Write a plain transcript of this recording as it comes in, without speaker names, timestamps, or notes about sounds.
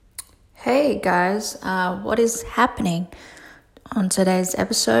Hey guys, what is happening? On today's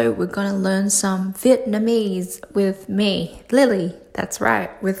episode, we're going to learn some Vietnamese with me, Lily. That's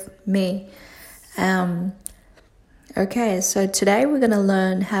right, with me. Okay, so today we're going to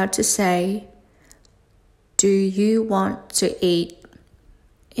learn how to say, do you want to eat?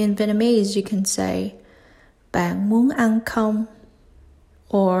 In Vietnamese, you can say, bạn muốn ăn không?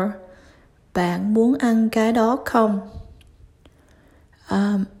 Or, bạn muốn ăn cái đó không?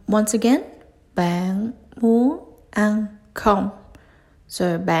 Once again, bạn muốn ăn không?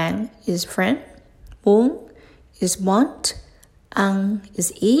 So bạn is friend, muốn is want, ăn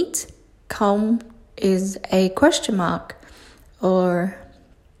is eat, không is a question mark. Or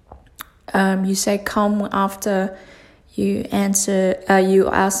you say không after you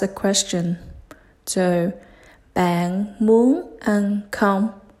ask a question. So bạn muốn ăn không?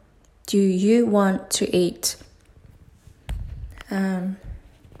 Do you want to eat?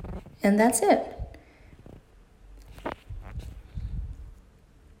 And that's it.